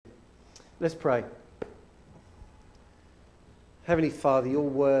Let's pray. Heavenly Father, your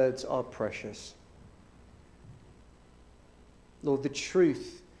words are precious. Lord, the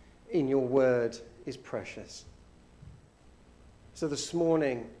truth in your word is precious. So this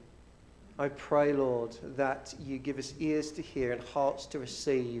morning, I pray, Lord, that you give us ears to hear and hearts to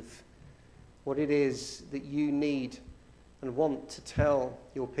receive what it is that you need and want to tell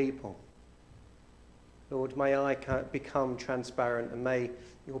your people. Lord, may I become transparent, and may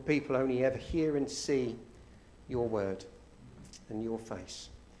your people only ever hear and see your word and your face.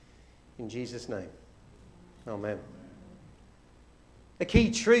 In Jesus' name, amen. A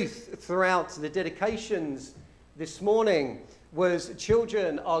key truth throughout the dedications this morning was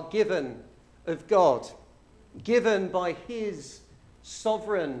children are given of God, given by his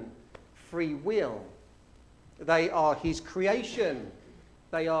sovereign free will. They are his creation.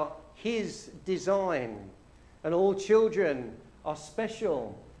 They are his design. And all children are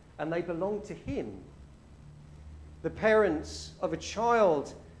special and they belong to him. The parents of a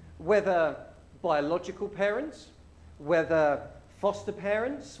child, whether biological parents, whether foster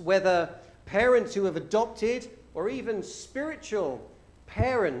parents, whether parents who have adopted, or even spiritual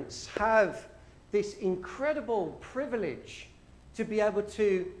parents, have this incredible privilege to be able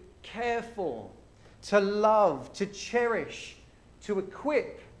to care for, to love, to cherish, to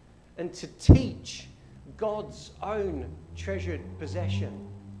equip, and to teach God's own treasured possession.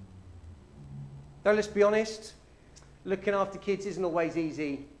 Though let's be honest, looking after kids isn't always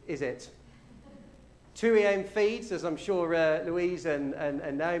easy, is it? 2 a.m. feeds, as I'm sure Louise and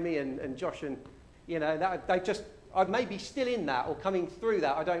Naomi and Josh and, they just, I may be still in that or coming through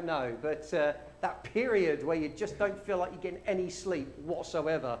that, I don't know. But that period where you just don't feel like you're getting any sleep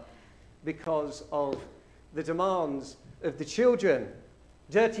whatsoever because of the demands of the children.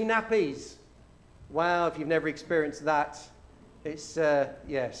 Dirty nappies. Wow, if you've never experienced that, it's,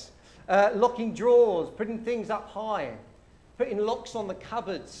 yes. Locking drawers, putting things up high, putting locks on the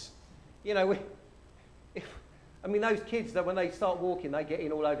cupboards. Those kids, that when they start walking, they get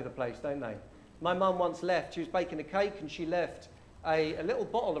in all over the place, don't they? My mum once left, she was baking a cake and she left a little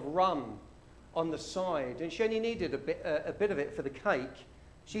bottle of rum on the side, and she only needed a bit of it for the cake.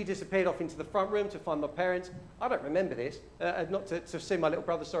 She disappeared off into the front room to find my parents. I don't remember this, not to see my little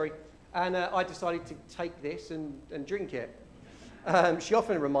brother, sorry. And I decided to take this and drink it. She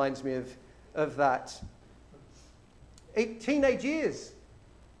often reminds me of that. Teenage years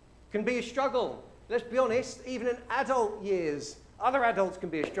can be a struggle. Let's be honest, even in adult years, other adults can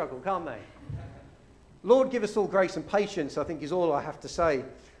be a struggle, can't they? Lord, give us all grace and patience, I think is all I have to say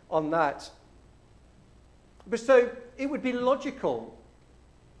on that. But so it would be logical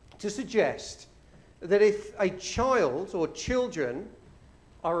to suggest that if a child or children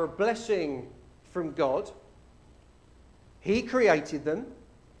are a blessing from God, he created them,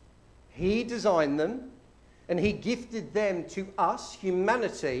 he designed them, and he gifted them to us,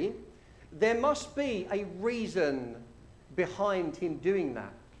 humanity, there must be a reason behind him doing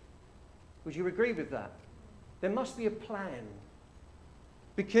that. Would you agree with that? There must be a plan.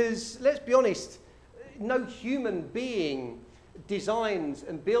 Because, let's be honest, no human being designs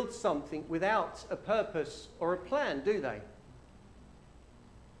and builds something without a purpose or a plan, do they?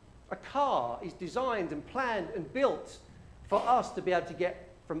 A car is designed and planned and built for us to be able to get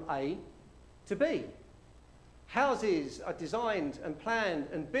from A to B. Houses are designed and planned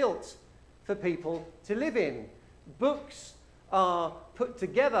and built for people to live in. Books are put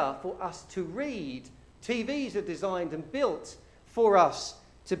together for us to read. TVs are designed and built for us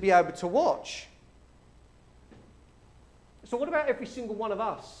to be able to watch. So what about every single one of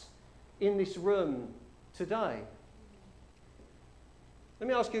us in this room today? Let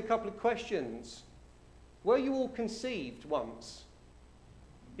me ask you a couple of questions. Were you all conceived once?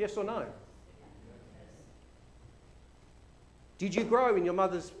 Yes or no? Did you grow in your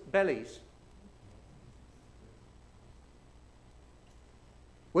mother's bellies?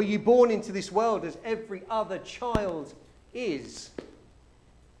 Were you born into this world as every other child is?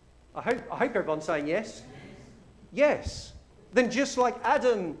 I hope everyone's saying yes. Yes. Then just like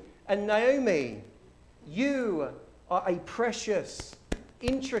Adam and Naomi, you are a precious,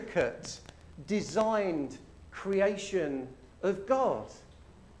 intricate, designed creation of God.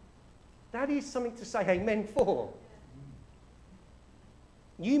 That is something to say amen for.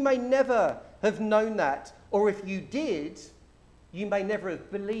 You may never have known that, or if you did, you may never have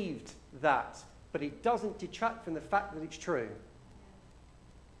believed that, but it doesn't detract from the fact that it's true.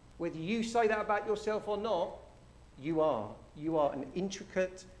 Whether you say that about yourself or not, you are. You are an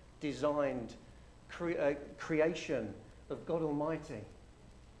intricate, designed creation of God Almighty.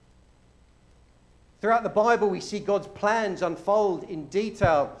 Throughout the Bible, we see God's plans unfold in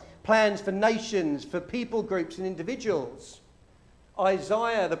detail plans for nations, for people groups and individuals.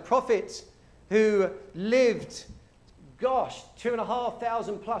 Isaiah, the prophet who lived,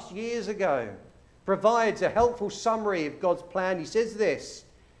 2,500 plus years ago, provides a helpful summary of God's plan. He says this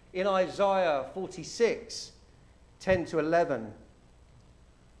in Isaiah 46, 10 to 11.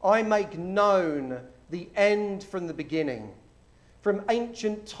 I make known the end from the beginning, from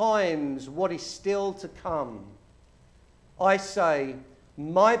ancient times what is still to come. I say,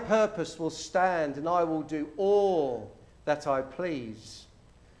 my purpose will stand, and I will do all that I please.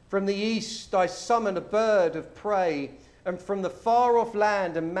 From the east I summon a bird of prey, and from the far-off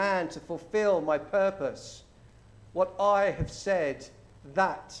land a man to fulfill my purpose. What I have said,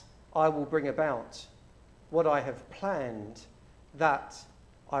 that I will bring about. What I have planned, that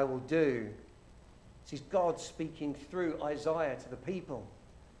I will do. This is God speaking through Isaiah to the people.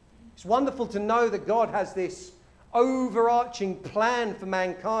 It's wonderful to know that God has this overarching plan for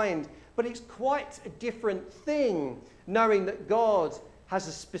mankind, but it's quite a different thing knowing that God has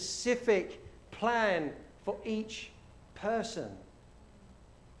a specific plan for each person.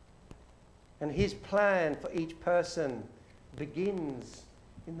 And his plan for each person begins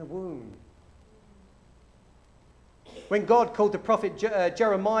in the womb. When God called the prophet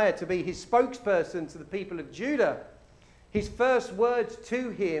Jeremiah to be his spokesperson to the people of Judah, his first words to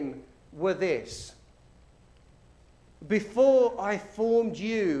him were this: before I formed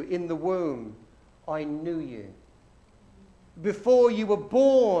you in the womb, I knew you. Before you were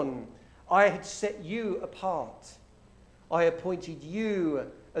born, I had set you apart. I appointed you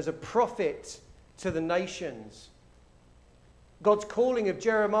as a prophet to the nations. God's calling of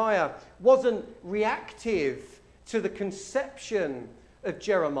Jeremiah wasn't reactive to the conception of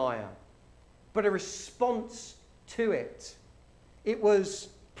Jeremiah, but a response to it. It was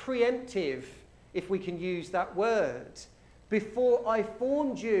preemptive, if we can use that word. Before I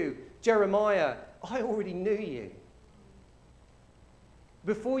formed you, Jeremiah, I already knew you.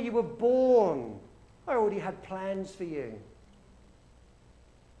 Before you were born, I already had plans for you.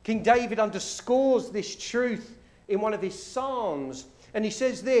 King David underscores this truth in one of his Psalms, and he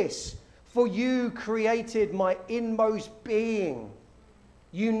says this: for you created my inmost being.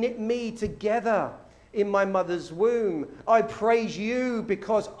 You knit me together in my mother's womb. I praise you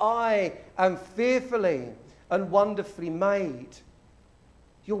because I am fearfully and wonderfully made.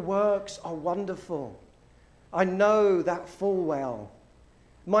 Your works are wonderful. I know that full well.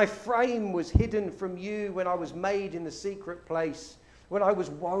 My frame was hidden from you when I was made in the secret place, when I was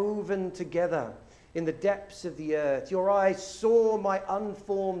woven together in the depths of the earth. Your eyes saw my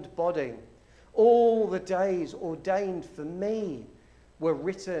unformed body. All the days ordained for me were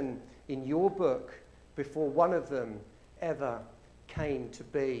written in your book before one of them ever came to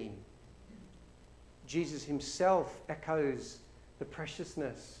be. Jesus himself echoes the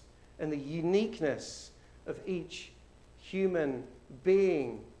preciousness and the uniqueness of each human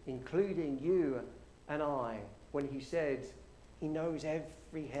being, including you and I, when he said he knows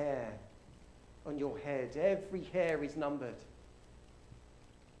every hair on your head. Every hair is numbered.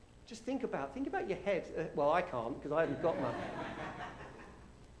 Just think about your head. Well, I can't because I haven't got one.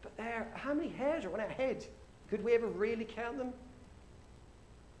 But how many hairs are on our head? Could we ever really count them?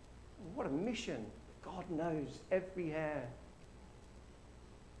 What a mission. God knows every hair.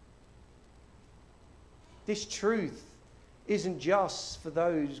 This truth isn't just for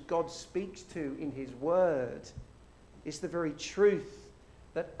those God speaks to in his word. It's the very truth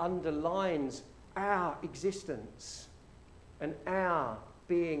that underlines our existence and our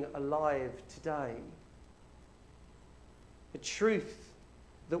being alive today. A truth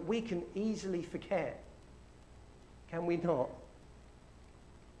that we can easily forget, can we not?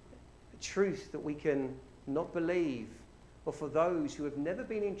 A truth that we can not believe, or for those who have never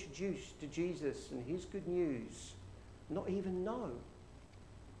been introduced to Jesus and his good news, not even know.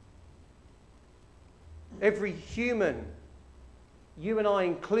 Every human, you and I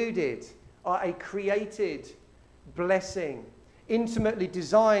included, are a created blessing, intimately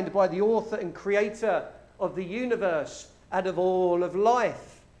designed by the author and creator of the universe and of all of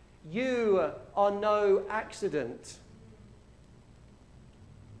life. You are no accident.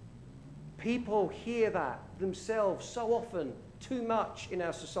 People hear that themselves so often, too much in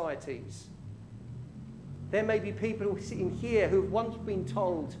our societies. There may be people sitting here who have once been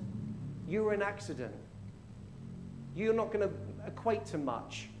told, you're an accident. You're not going to equate to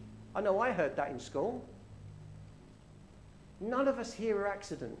much. I know I heard that in school. None of us here are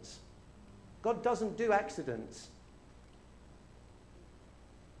accidents. God doesn't do accidents.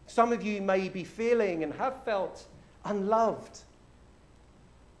 Some of you may be feeling and have felt unloved.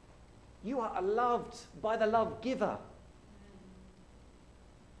 You are loved by the love giver.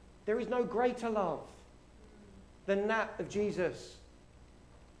 There is no greater love than that of Jesus.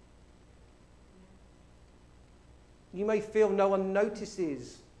 You may feel no one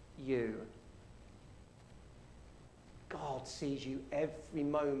notices you. God sees you every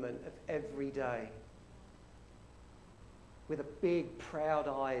moment of every day with a big, proud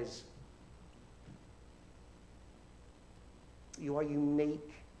eyes. You are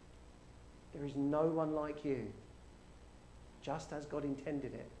unique. There is no one like you, just as God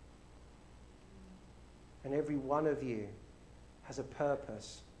intended it. And every one of you has a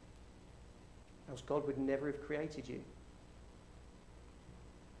purpose, else God would never have created you.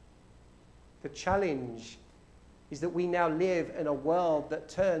 The challenge is that we now live in a world that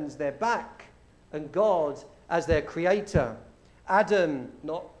turns their back on God as their creator. Adam,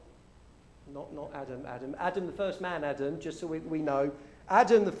 not Adam, the first man, Adam, just so we know.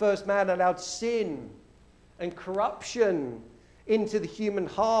 Adam, the first man, allowed sin and corruption into the human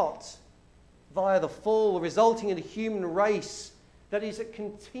heart via the fall, resulting in a human race that is at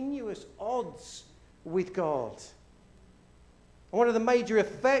continuous odds with God. And one of the major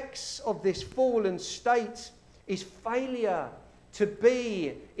effects of this fallen state is failure to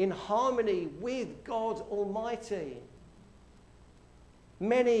be in harmony with God Almighty.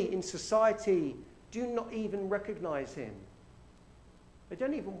 Many in society do not even recognize him. They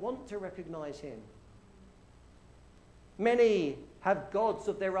don't even want to recognize him. Many have gods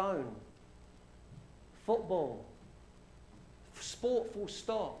of their own. Football, sport full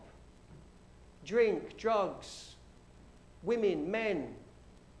stop, drink, drugs, women, men.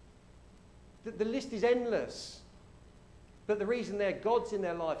 The list is endless. But the reason they're gods in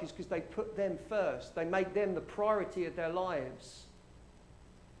their life is because they put them first. They make them the priority of their lives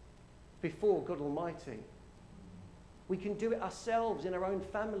before God Almighty. We can do it ourselves in our own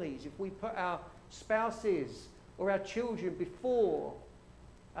families if we put our spouses or our children before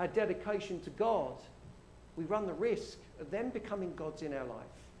our dedication to God. We run the risk of them becoming gods in our life.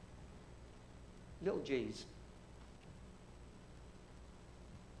 Little g's.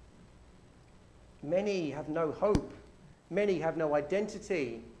 Many have no hope. Many have no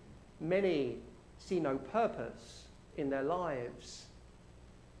identity. Many see no purpose in their lives.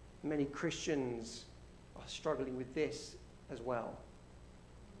 Many Christians are struggling with this as well.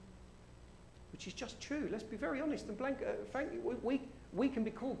 Which is just true. Let's be very honest and frankly, we can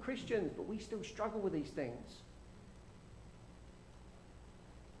be called Christians, but we still struggle with these things.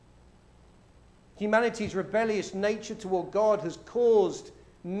 Humanity's rebellious nature toward God has caused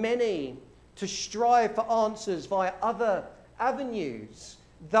many to strive for answers via other avenues,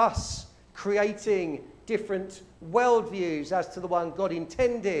 thus creating different worldviews as to the one God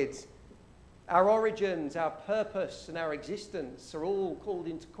intended. Our origins, our purpose, and our existence are all called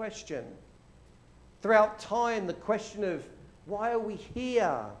into question. Throughout time, the question of why are we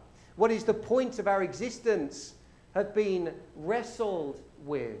here? What is the point of our existence? Have been wrestled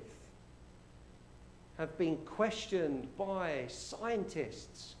with, have been questioned by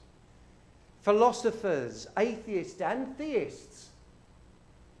scientists, philosophers, atheists and theists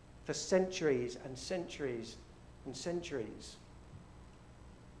for centuries and centuries and centuries.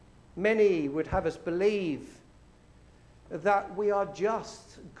 Many would have us believe that we are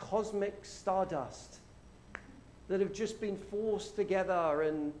just cosmic stardust that have just been forced together,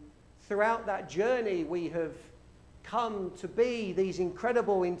 and throughout that journey we have come to be these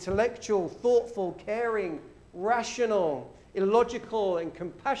incredible, intellectual, thoughtful, caring, rational, illogical and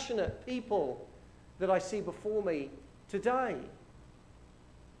compassionate people that I see before me today.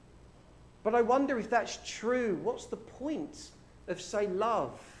 But I wonder if that's true. What's the point of, say,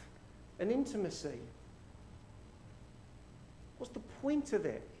 love and intimacy? What's the point of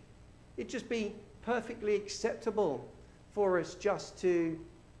it? It'd just be perfectly acceptable for us just to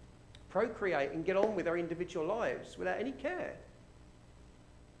procreate and get on with our individual lives without any care.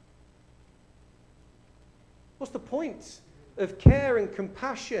 What's the point of care and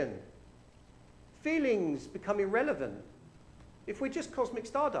compassion? Feelings become irrelevant if we're just cosmic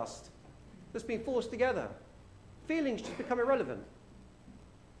stardust that's been forced together. Feelings just become irrelevant.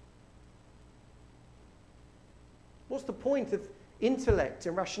 What's the point of intellect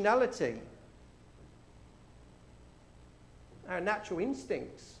and rationality? Our natural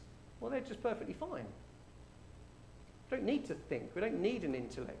instincts, well, they're just perfectly fine. We don't need to think. We don't need an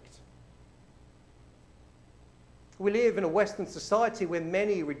intellect. We live in a Western society where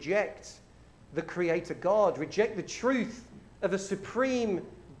many reject the Creator God, reject the truth of a supreme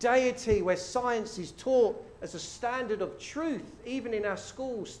deity, where science is taught as a standard of truth, even in our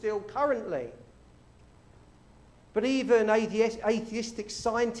schools still currently. But even atheistic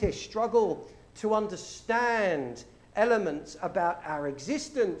scientists struggle to understand elements about our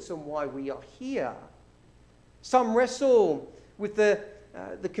existence and why we are here. Some wrestle with the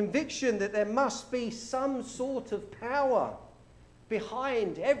conviction that there must be some sort of power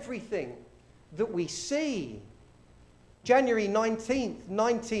behind everything that we see. January 19th,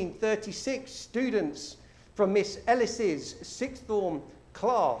 1936, students from Miss Ellis's sixth form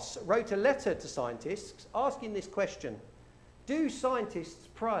class wrote a letter to scientists asking this question: do scientists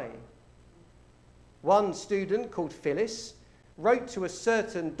pray? One student called Phyllis wrote to a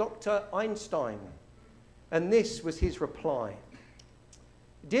certain Dr. Einstein, and this was his reply.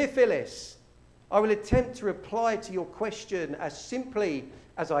 Dear Phyllis, I will attempt to reply to your question as simply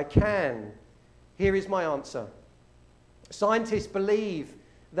as I can. Here is my answer. Scientists believe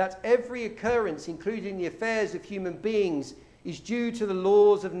that every occurrence, including the affairs of human beings, is due to the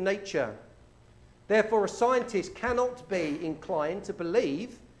laws of nature. Therefore, a scientist cannot be inclined to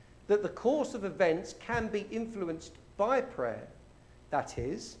believe that the course of events can be influenced by prayer, that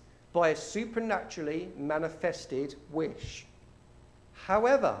is, by a supernaturally manifested wish.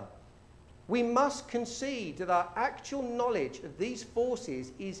 However, we must concede that our actual knowledge of these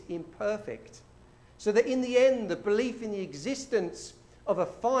forces is imperfect, so that in the end, the belief in the existence of a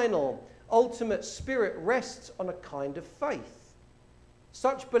final, ultimate spirit rests on a kind of faith.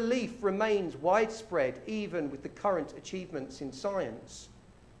 Such belief remains widespread even with the current achievements in science.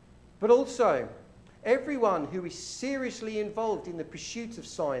 But also, everyone who is seriously involved in the pursuit of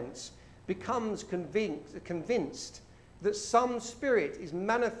science becomes convinced that some spirit is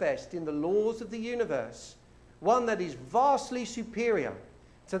manifest in the laws of the universe, one that is vastly superior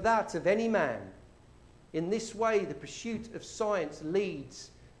to that of any man. In this way, the pursuit of science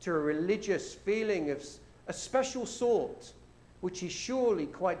leads to a religious feeling of a special sort, which is surely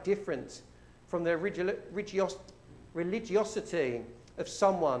quite different from the religiosity of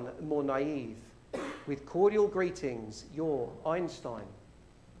someone more naive. With cordial greetings, your Einstein.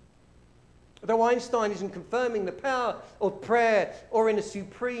 Though Einstein isn't confirming the power of prayer or in a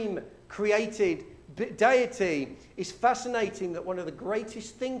supreme created deity, it's fascinating that one of the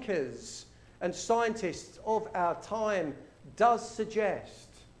greatest thinkers and scientists of our time does suggest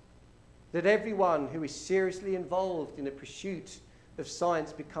that everyone who is seriously involved in the pursuit of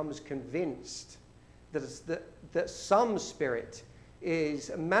science becomes convinced that some spirit is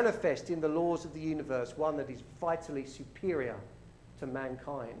manifest in the laws of the universe, one that is vitally superior to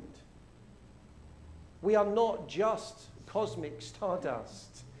mankind. We are not just cosmic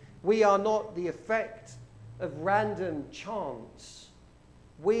stardust. We are not the effect of random chance.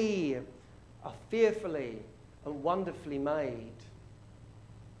 We are fearfully and wonderfully made.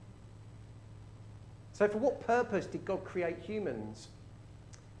 So for what purpose did God create humans?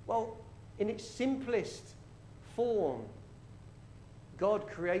 Well, in its simplest form, God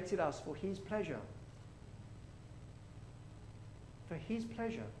created us for his pleasure. For his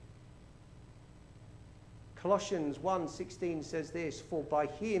pleasure. Colossians 1:16 says this: for by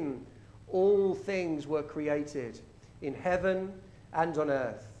him all things were created, in heaven and on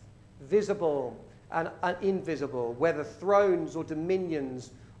earth, visible and invisible, whether thrones or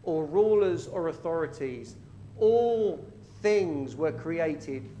dominions or rulers or authorities. All things were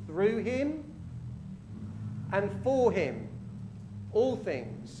created through him and for him. All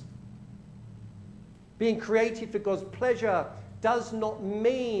things. Being created for God's pleasure does not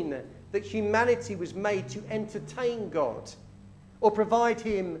mean that humanity was made to entertain God or provide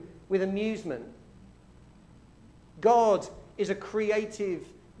him with amusement. God is a creative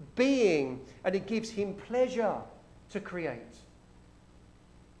being, and it gives him pleasure to create.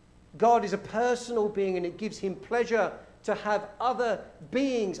 God is a personal being, and it gives him pleasure to have other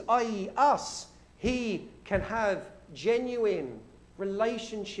beings, i.e. us, he can have genuine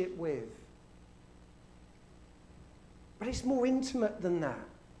relationship with. But it's more intimate than that.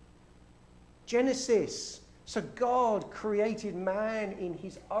 Genesis. So God created man in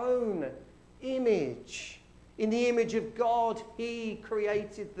his own image. In the image of God, he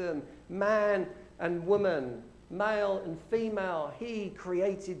created them. Man and woman, male and female, he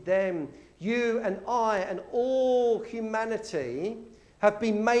created them. You and I and all humanity have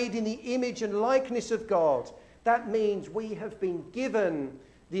been made in the image and likeness of God. That means we have been given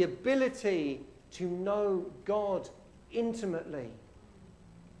the ability to know God intimately.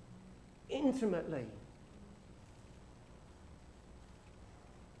 Intimately.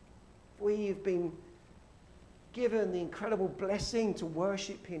 We've been given the incredible blessing to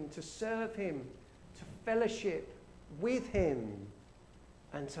worship him, to serve him, to fellowship with him,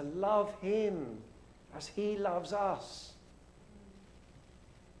 and to love him as he loves us.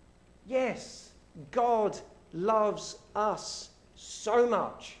 Yes, God loves us so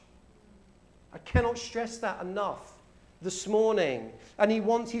much. I cannot stress that enough. this morning. And he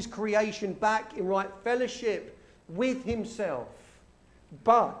wants his creation back in right fellowship with himself.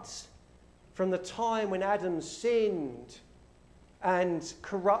 But from the time when Adam sinned and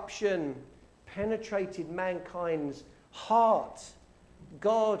corruption penetrated mankind's heart,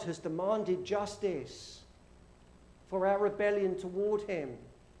 God has demanded justice for our rebellion toward him.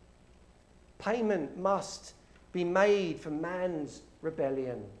 Payment must be made for man's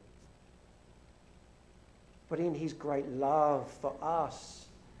rebellion. But in his great love for us,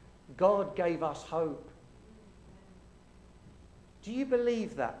 God gave us hope. Do you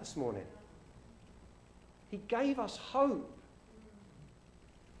believe that this morning? He gave us hope.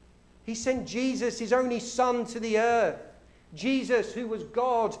 He sent Jesus, his only Son, to the earth. Jesus, who was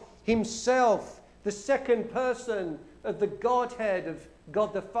God himself, the second person of the Godhead of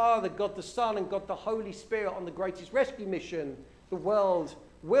God the Father, God the Son, and God the Holy Spirit on the greatest rescue mission the world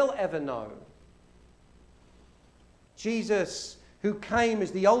will ever know. Jesus, who came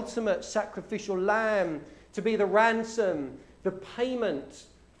as the ultimate sacrificial lamb to be the ransom, the payment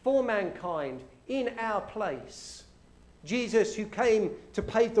for mankind in our place. Jesus, who came to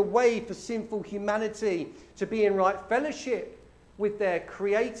pave the way for sinful humanity to be in right fellowship with their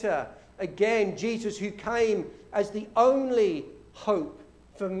Creator. Again, Jesus, who came as the only hope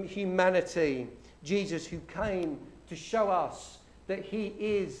for humanity. Jesus, who came to show us that he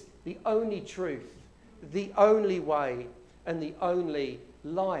is the only truth, the only way, and the only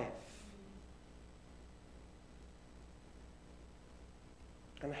life.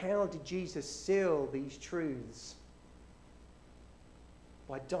 And how did Jesus seal these truths?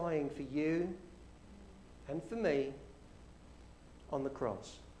 By dying for you and for me on the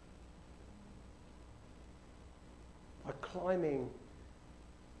cross. By climbing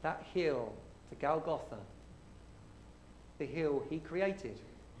that hill to Golgotha, the hill he created,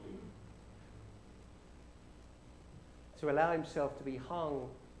 to allow himself to be hung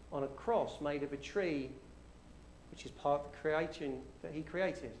on a cross made of a tree, which is part of the creation that he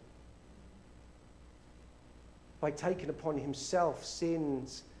created. By taking upon himself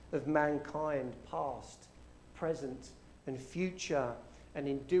sins of mankind, past, present, and future, and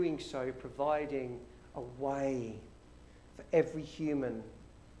in doing so providing a way for every human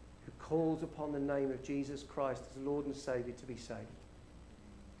who calls upon the name of Jesus Christ as Lord and Saviour to be saved.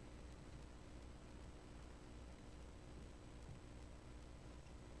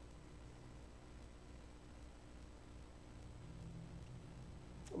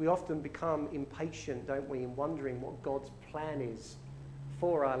 We often become impatient, don't we, in wondering what God's plan is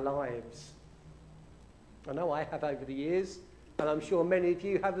for our lives. I know I have over the years, and I'm sure many of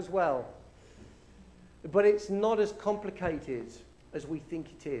you have as well. But it's not as complicated as we think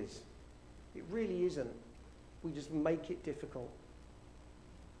it is. It really isn't. We just make it difficult.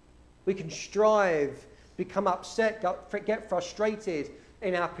 We can strive, become upset, get frustrated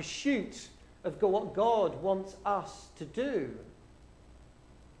in our pursuit of what God wants us to do.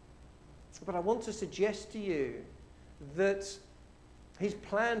 But I want to suggest to you that his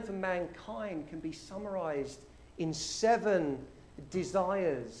plan for mankind can be summarized in 7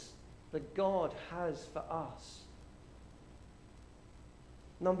 desires that God has for us.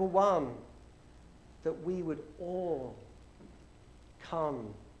 Number 1, that we would all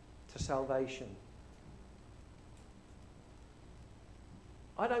come to salvation.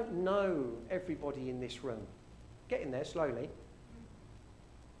 I don't know everybody in this room. Getting there slowly.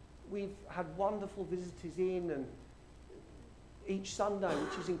 We've had wonderful visitors in and each Sunday,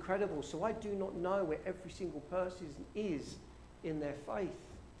 which is incredible. So I do not know where every single person is in their faith.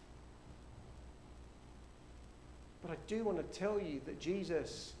 But I do want to tell you that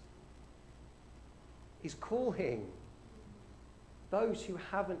Jesus is calling those who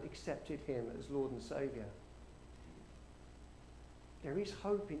haven't accepted him as Lord and Saviour. There is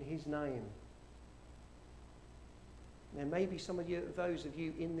hope in his name. There may be some of you, those of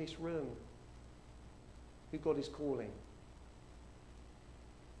you in this room who God is calling.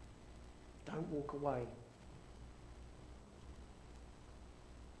 Don't walk away.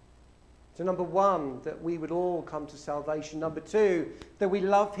 So number 1, that we would all come to salvation. Number 2, that we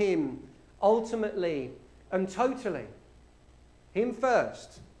love him ultimately and totally. Him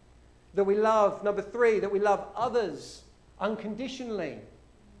first. That we love, number 3, that we love others unconditionally.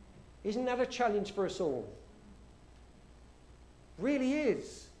 Isn't that a challenge for us all? Really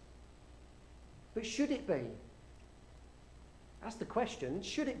is. But should it be? That's the question.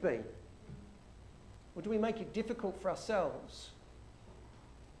 Should it be? Or do we make it difficult for ourselves?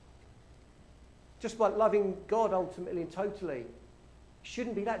 Just like loving God ultimately and totally.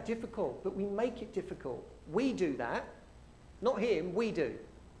 Shouldn't be that difficult, but we make it difficult. We do that. Not him, we do.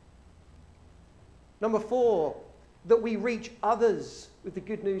 Number 4, that we reach others with the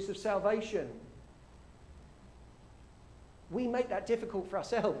good news of salvation. We make that difficult for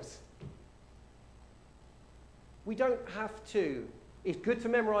ourselves. We don't have to. It's good to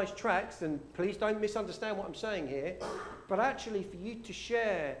memorize tracts, and please don't misunderstand what I'm saying here, but actually for you to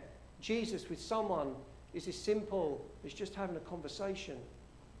share Jesus with someone is as simple as just having a conversation.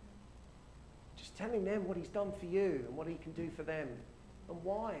 Just telling them what he's done for you and what he can do for them and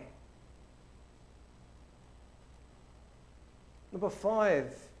why. Number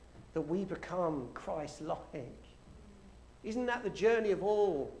 5, that we become Christ-like. Isn't that the journey of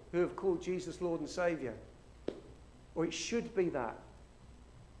all who have called Jesus Lord and Saviour? Or it should be that.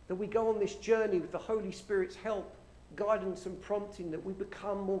 That we go on this journey with the Holy Spirit's help, guidance and prompting, that we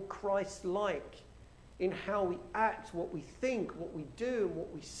become more Christ-like in how we act, what we think, what we do and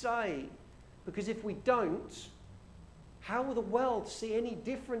what we say. Because if we don't, how will the world see any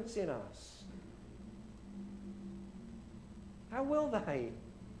difference in us? How will they?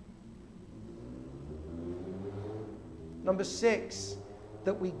 Number 6,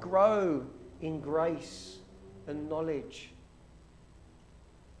 that we grow in grace and knowledge.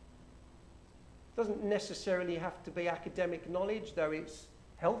 It doesn't necessarily have to be academic knowledge, though it's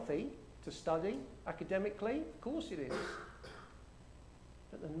healthy to study academically. Of course it is.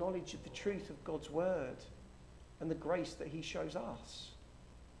 But the knowledge of the truth of God's word and the grace that he shows us.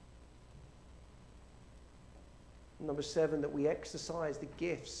 Number 7, that we exercise the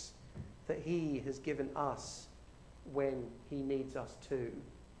gifts that he has given us when he needs us to.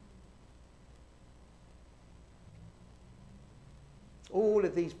 All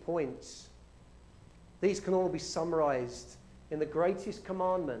of these points, these can all be summarized in the greatest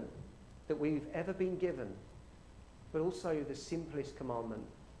commandment that we've ever been given, but also the simplest commandment.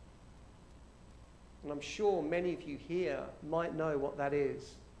 And I'm sure many of you here might know what that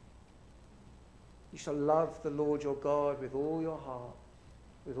is. You shall love the Lord your God with all your heart,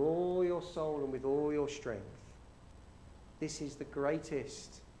 with all your soul, and with all your strength. This is the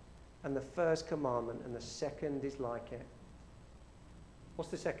greatest and the first commandment, and the second is like it.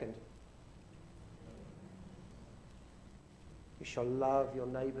 What's the second? You shall love your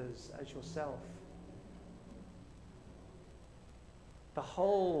neighbours as yourself. The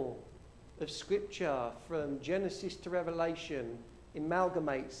whole of Scripture, from Genesis to Revelation,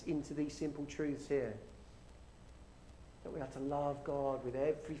 amalgamates into these simple truths here. That we have to love God with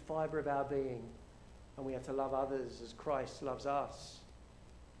every fibre of our being, and we have to love others as Christ loves us.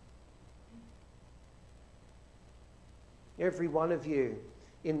 Every one of you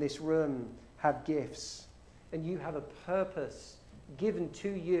in this room have gifts, and you have a purpose given to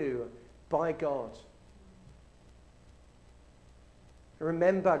you by God.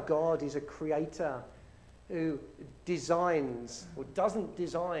 Remember, God is a creator who designs or doesn't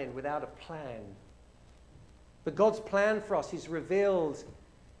design without a plan. But God's plan for us is revealed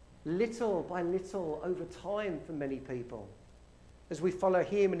little by little over time for many people. As we follow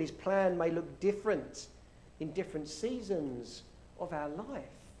him, and his plan may look different in different seasons of our life.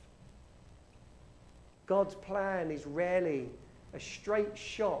 God's plan is rarely a straight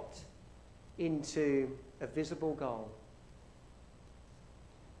shot into a visible goal.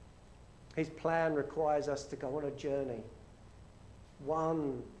 His plan requires us to go on a journey,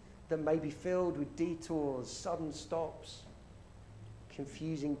 one that may be filled with detours, sudden stops,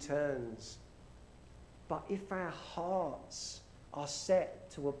 confusing turns. But if our hearts are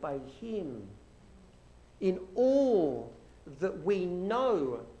set to obey him in all that we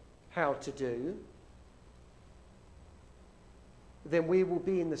know how to do, then we will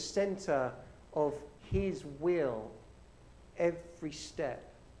be in the centre of his will every step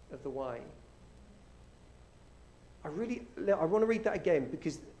of the way. I want to read that again,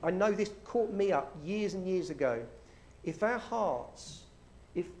 because I know this caught me up years and years ago. If our hearts,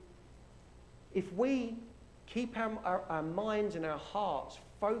 if we keep our minds and our hearts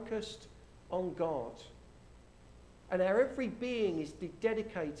focused on God, and our every being is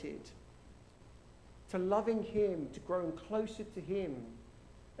dedicated to loving him, to growing closer to him,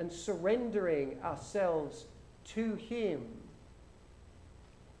 and surrendering ourselves to him,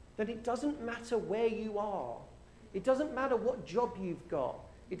 then it doesn't matter where you are. It doesn't matter what job you've got.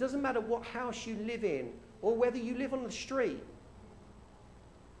 It doesn't matter what house you live in, or whether you live on the street.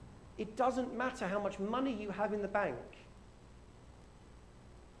 It doesn't matter how much money you have in the bank.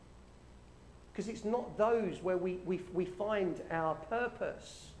 Because it's not those where we find our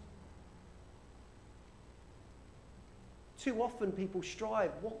purpose. Too often people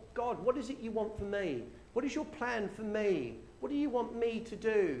strive, God, what is it you want for me? What is your plan for me? What do you want me to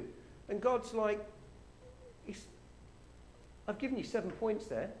do? And God's like, I've given you 7 points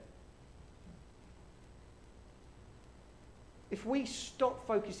there. if we stop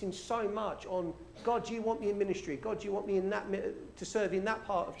focusing so much on, God, do you want me in ministry? God, do you want me in that to serve in that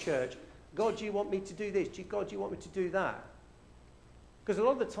part of church? God, do you want me to do this? God, do you want me to do that? Because a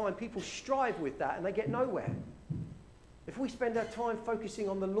lot of the time people strive with that and they get nowhere. If we spend our time focusing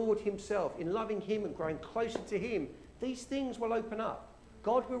on the Lord himself, in loving him and growing closer to him, these things will open up.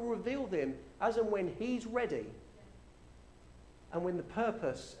 God will reveal them as and when he's ready and when the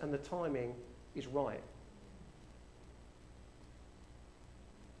purpose and the timing is right.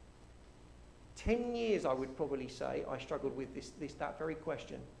 10 years, I would probably say, I struggled with that very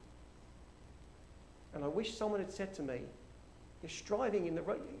question. And I wish someone had said to me, you're striving in the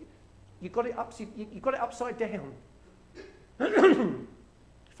right, you got it upside down.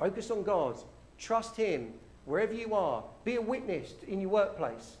 Focus on God. Trust him wherever you are. Be a witness in your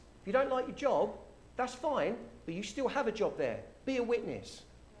workplace. If you don't like your job, that's fine, but you still have a job there. Be a witness.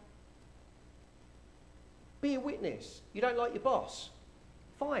 Be a witness. You don't like your boss.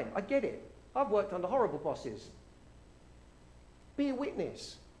 Fine, I get it. I've worked under horrible bosses. Be a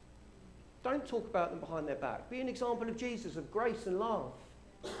witness. Don't talk about them behind their back. Be an example of Jesus, of grace and love.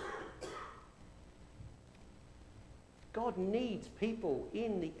 God needs people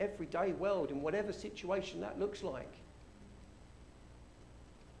in the everyday world, in whatever situation that looks like.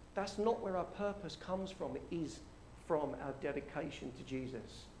 That's not where our purpose comes from. It is from our dedication to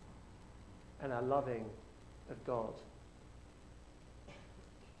Jesus and our loving of God.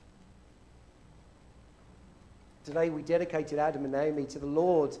 Today we dedicated Adam and Naomi to the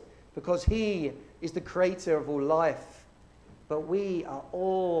Lord because he is the creator of all life. But we are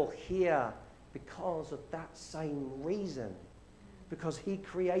all here because of that same reason. Because he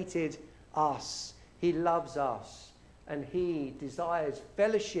created us. He loves us. And he desires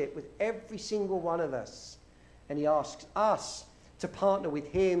fellowship with every single one of us. And he asks us to partner with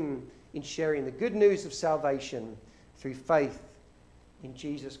him in sharing the good news of salvation through faith in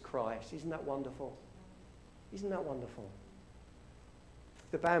Jesus Christ. Isn't that wonderful? Isn't that wonderful?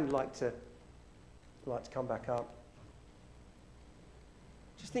 The band would like to come back up.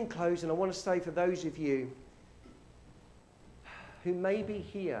 Just in closing, I want to say for those of you who may be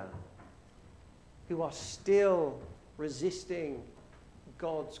here, who are still resisting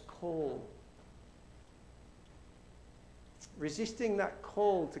God's call, resisting that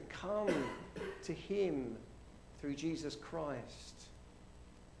call to come to him through Jesus Christ,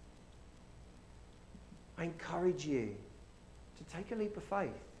 I encourage you to take a leap of faith.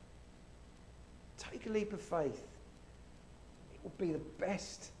 Take a leap of faith. It will be the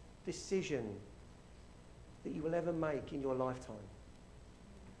best decision that you will ever make in your lifetime.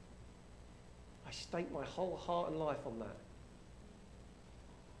 I stake my whole heart and life on that.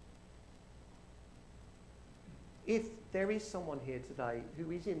 If there is someone here today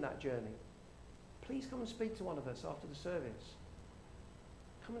who is in that journey, please come and speak to one of us after the service.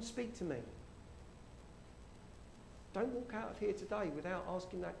 Come and speak to me. Don't walk out of here today without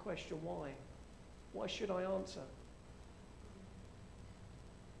asking that question, why? Why should I answer?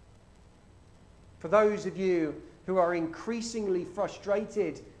 For those of you who are increasingly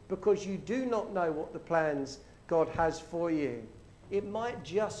frustrated because you do not know what the plans God has for you, it might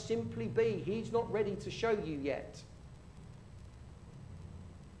just simply be he's not ready to show you yet.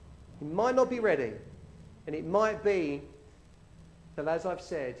 He might not be ready. And it might be that, as I've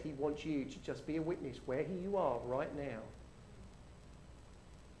said, he wants you to just be a witness where you are right now.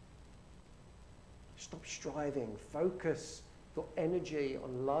 Stop striving. Focus your energy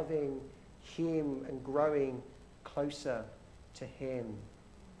on loving him and growing closer to him.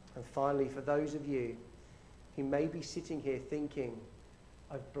 And finally, for those of you who may be sitting here thinking,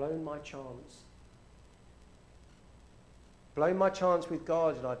 I've blown my chance. Blown my chance with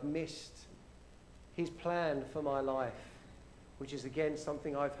God and I've missed his plan for my life. Which is again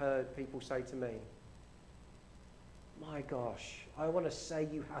something I've heard people say to me. My gosh, I want to say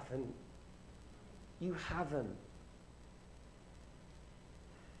you haven't. You haven't.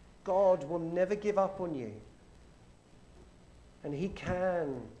 God will never give up on you. And he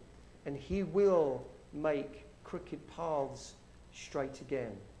can and he will make crooked paths straight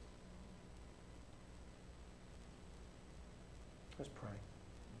again. Let's pray.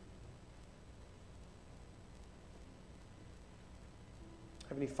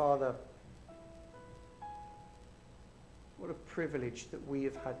 Heavenly Father, what a privilege that we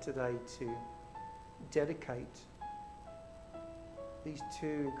have had today to dedicate these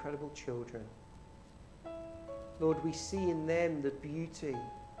two incredible children. Lord, we see in them the beauty,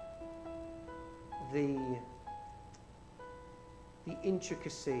 the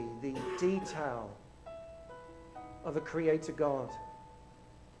intricacy, the detail of a creator God.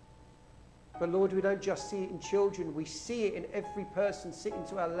 But Lord, we don't just see it in children, we see it in every person sitting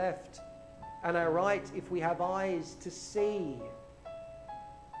to our left and our right if we have eyes to see.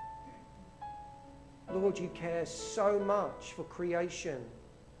 Lord, you care so much for creation.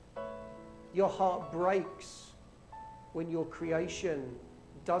 Your heart breaks when your creation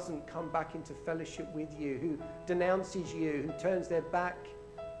doesn't come back into fellowship with you, who denounces you, who turns their back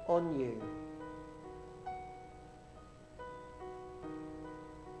on you.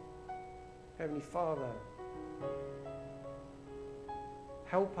 Heavenly Father,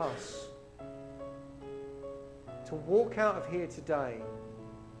 help us to walk out of here today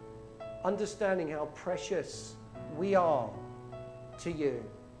understanding how precious we are to you,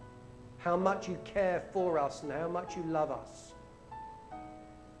 how much you care for us and how much you love us.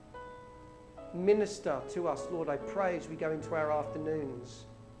 Minister to us, Lord, I pray, as we go into our afternoons.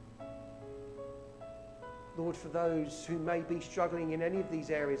 Lord, for those who may be struggling in any of these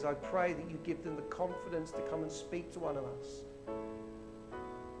areas, I pray that you give them the confidence to come and speak to one of us.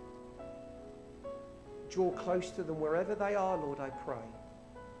 Draw close to them wherever they are, Lord, I pray.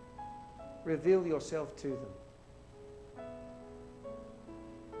 Reveal yourself to them.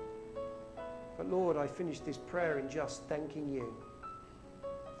 But Lord, I finish this prayer in just thanking you.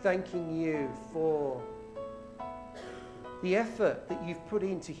 Thanking you for the effort that you've put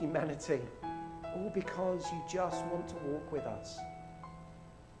into humanity, all because you just want to walk with us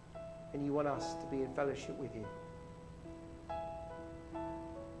and you want us to be in fellowship with you.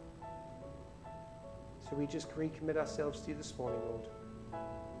 So we just recommit ourselves to you this morning, Lord.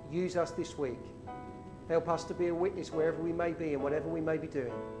 Use us this week. Help us to be a witness wherever we may be and whatever we may be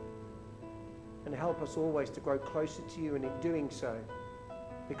doing. And help us always to grow closer to you, and in doing so,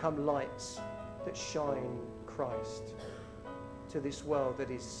 become lights that shine Christ to this world that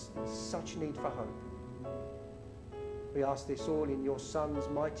is in such need for hope. We ask this all in your Son's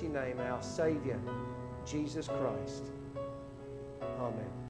mighty name, our Saviour, Jesus Christ.